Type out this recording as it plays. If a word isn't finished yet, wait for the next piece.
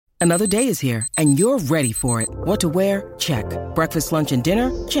Another day is here, and you're ready for it. What to wear? Check. Breakfast, lunch, and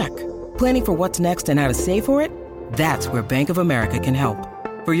dinner? Check. Planning for what's next and how to save for it? That's where Bank of America can help.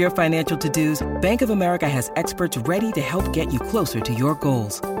 For your financial to-dos, Bank of America has experts ready to help get you closer to your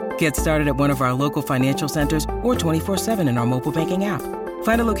goals. Get started at one of our local financial centers or 24/7 in our mobile banking app.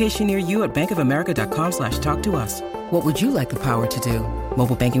 Find a location near you at bankofamerica.com/talktous. What would you like the power to do?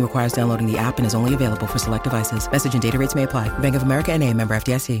 Mobile banking requires downloading the app and is only available for select devices. Message and data rates may apply. Bank of America N.A., member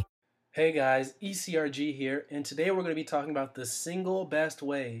FDIC. Hey guys, ECRG here, and today we're going to be talking about the single best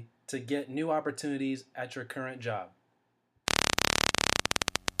way to get new opportunities at your current job.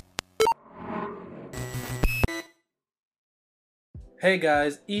 Hey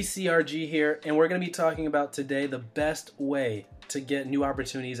guys, ECRG here, and we're going to be talking about today the best way to get new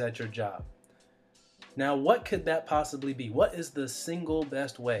opportunities at your job. Now, what could that possibly be? What is the single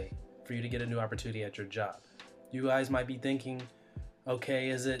best way for you to get a new opportunity at your job? You guys might be thinking, okay,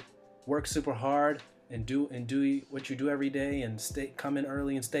 is it work super hard and do what you do every day and come in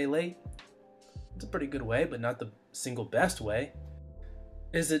early and stay late? It's a pretty good way, but not the single best way.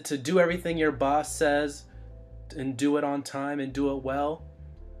 Is it to do everything your boss says and do it on time and do it well?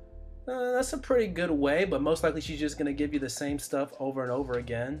 That's a pretty good way, but most likely she's just going to give you the same stuff over and over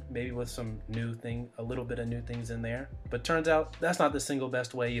again, maybe with some a little bit of new things in there. But turns out that's not the single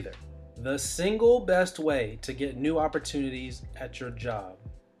best way either. The single best way to get new opportunities at your job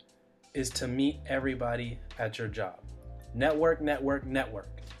is to meet everybody at your job. Network, network,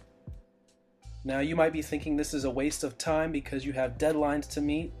 network. Now, you might be thinking this is a waste of time because you have deadlines to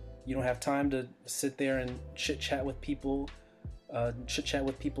meet. You don't have time to sit there and chit-chat with people,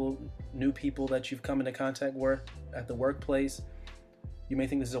 new people that you've come into contact with at the workplace. You may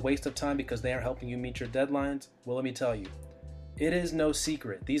think this is a waste of time because they aren't helping you meet your deadlines. Well, let me tell you, it is no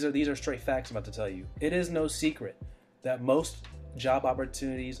secret. These are straight facts I'm about to tell you. It is no secret that most job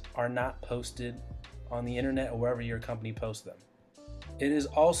opportunities are not posted on the internet or wherever your company posts them. It is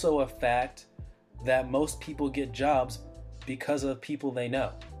also a fact that most people get jobs because of people they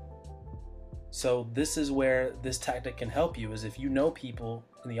know. So this is where this tactic can help you, is if you know people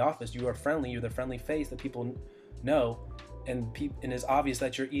in the office, you're the friendly face that people know, and it's obvious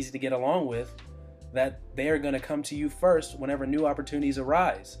that you're easy to get along with, that they are going to come to you first whenever new opportunities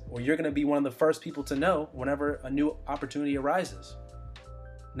arise, or you're going to be one of the first people to know whenever a new opportunity arises.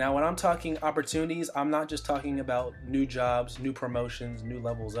 Now, when I'm talking opportunities, I'm not just talking about new jobs, new promotions, new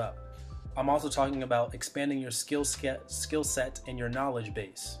levels up. I'm also talking about expanding your skill set and your knowledge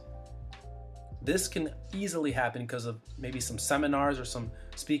base. This can easily happen because of maybe some seminars or some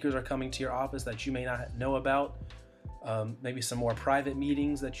speakers are coming to your office that you may not know about. Maybe some more private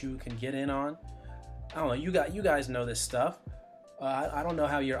meetings that you can get in on. I don't know, you guys know this stuff. I don't know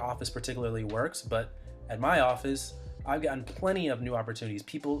how your office particularly works, but at my office, I've gotten plenty of new opportunities.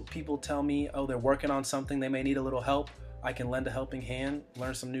 People tell me, oh, they're working on something, they may need a little help. I can lend a helping hand,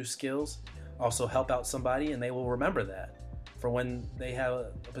 learn some new skills, also help out somebody, and they will remember that for when they have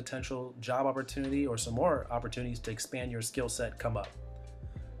a potential job opportunity or some more opportunities to expand your skill set come up.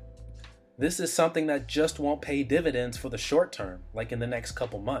 This is something that just won't pay dividends for the short term, like in the next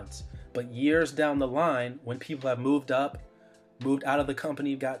couple months. But years down the line, when people have moved up, moved out of the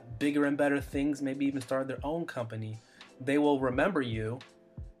company, got bigger and better things, maybe even started their own company, they will remember you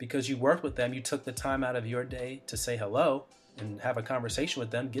because you worked with them. You took the time out of your day to say hello and have a conversation with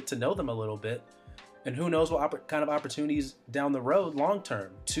them, get to know them a little bit. And who knows what kind of opportunities down the road, long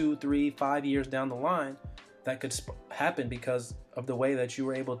term, 2, 3, 5 years down the line, that could happen because of the way that you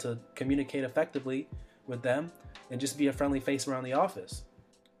were able to communicate effectively with them and just be a friendly face around the office.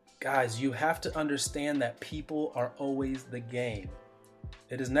 Guys, you have to understand that people are always the game.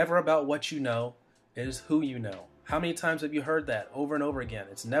 It is never about what you know, it is who you know. How many times have you heard that over and over again?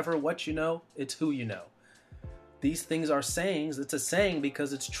 It's never what you know, it's who you know. These things are sayings. It's a saying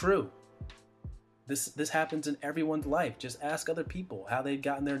because it's true. This happens in everyone's life. Just ask other people how they've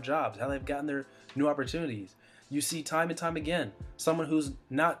gotten their jobs, how they've gotten their new opportunities. You see time and time again, someone who's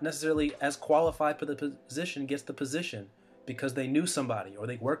not necessarily as qualified for the position gets the position because they knew somebody or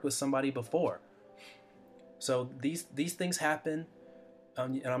they worked with somebody before. So these things happen,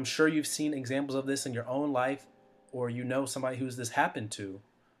 and I'm sure you've seen examples of this in your own life, or you know somebody who's this happened to,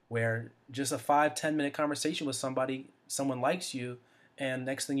 where just a 5-10 minute conversation with someone likes you, and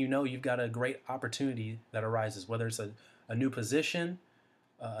next thing you know, you've got a great opportunity that arises, whether it's a new position,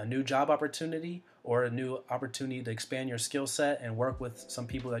 a new job opportunity, or a new opportunity to expand your skill set and work with some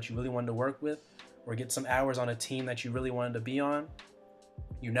people that you really wanted to work with, or get some hours on a team that you really wanted to be on.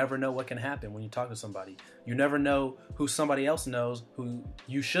 You never know what can happen when you talk to somebody. You never know who somebody else knows who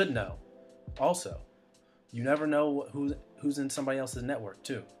you should know also. You never know who's in somebody else's network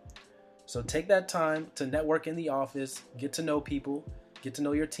too. So take that time to network in the office, get to know people, get to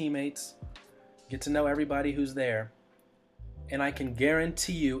know your teammates, get to know everybody who's there. And I can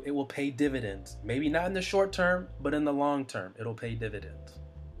guarantee you it will pay dividends. Maybe not in the short term, but in the long term, it'll pay dividends.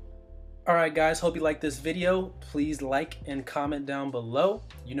 All right, guys, hope you like this video. Please like and comment down below.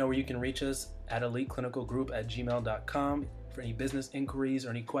 You know where you can reach us at eliteclinicalgroup@gmail.com for any business inquiries or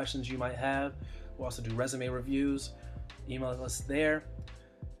any questions you might have. We'll also do resume reviews. Email us there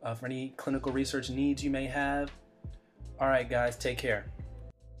for any clinical research needs you may have. All right, guys, take care.